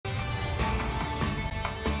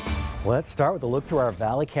Let's start with a look through our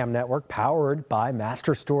ValleyCam network powered by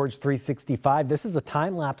Master Storage 365. This is a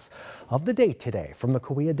time lapse of the day today from the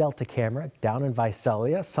Kauai Delta camera down in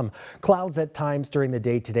Visalia. Some clouds at times during the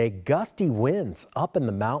day today. Gusty winds up in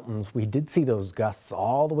the mountains. We did see those gusts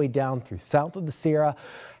all the way down through south of the Sierra.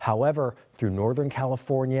 However, through northern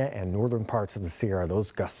California and northern parts of the Sierra,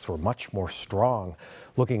 those gusts were much more strong.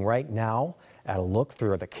 Looking right now at a look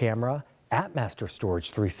through the camera at Master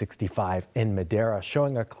Storage 365 in Madera,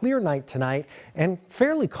 showing a clear night tonight and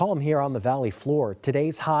fairly calm here on the valley floor.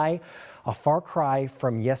 Today's high, a far cry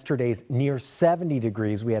from yesterday's near 70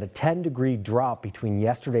 degrees. We had a 10-degree drop between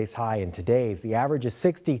yesterday's high and today's. The average is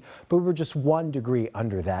 60, but we were just 1 degree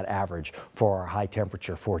under that average for our high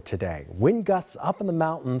temperature for today. Wind gusts up in the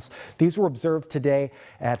mountains. These were observed today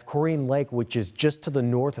at Corrine Lake, which is just to the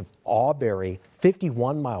north of Auberry.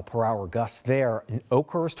 51-mile-per-hour gusts there. In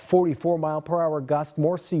Oakhurst, 44-mile-per-hour gust.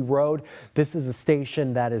 Morse Road, this is a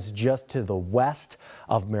station that is just to the west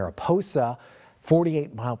of Mariposa.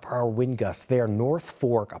 48-mile-per-hour wind gusts there. North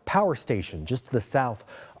Fork, a power station just to the south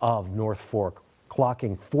of North Fork,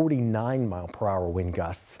 clocking 49-mile-per-hour wind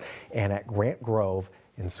gusts. And at Grant Grove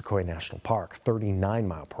in Sequoia National Park,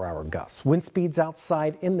 39-mile-per-hour gusts. Wind speeds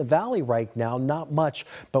outside in the valley right now, not much,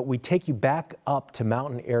 but we take you back up to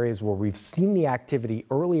mountain areas where we've seen the activity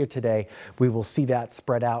earlier today. We will see that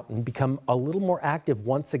spread out and become a little more active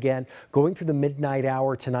once again, going through the midnight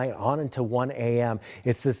hour tonight on until 1 a.m.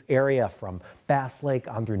 It's this area from Bass Lake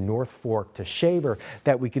on through North Fork to Shaver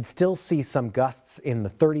that we could still see some gusts in the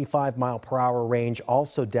 35-mile-per-hour range,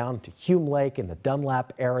 also down to Hume Lake in the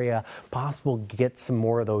Dunlap area. Possible to get some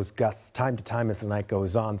more of those gusts time to time as the night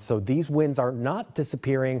goes on. So these winds are not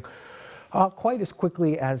disappearing quite as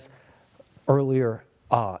quickly as earlier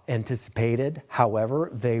anticipated.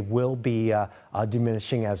 However, they will be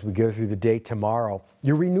diminishing as we go through the day tomorrow.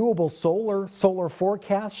 Your renewable solar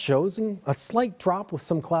forecast shows a slight drop with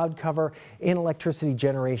some cloud cover in electricity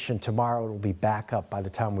generation tomorrow. It will be back up by the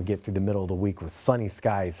time we get through the middle of the week with sunny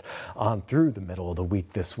skies on through the middle of the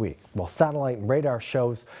week this week. While satellite and radar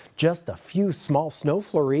shows just a few small snow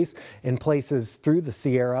flurries in places through the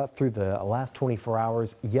Sierra through the last 24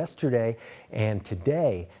 hours yesterday and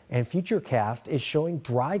today. And Futurecast is showing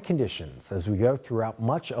dry conditions as we go throughout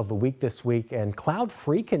much of the week this week, and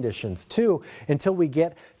cloud-free conditions too until we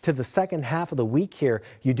get to the second half of the week here.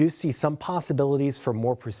 You do see some possibilities for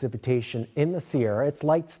more precipitation in the Sierra. It's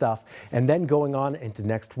light stuff. And then going on into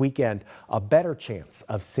next weekend, a better chance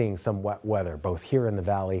of seeing some wet weather both here in the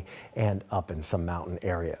valley and up in some mountain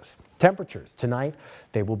areas. Temperatures tonight,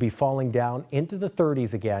 they will be falling down into the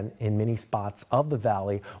 30s again in many spots of the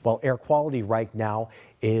valley, while air quality right now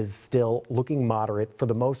is still looking moderate for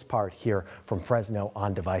the most part here from Fresno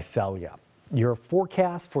on to Visalia. Your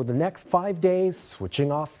forecast for the next 5 days,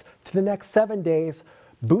 switching off to the next 7 days,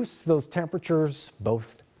 boosts those temperatures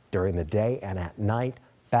both during the day and at night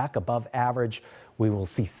back above average. We will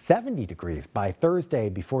see 70 degrees by Thursday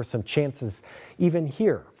before some chances even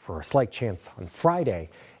here for a slight chance on Friday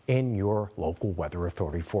in your local Weather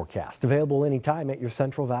Authority forecast. Available anytime at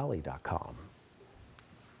yourcentralvalley.com.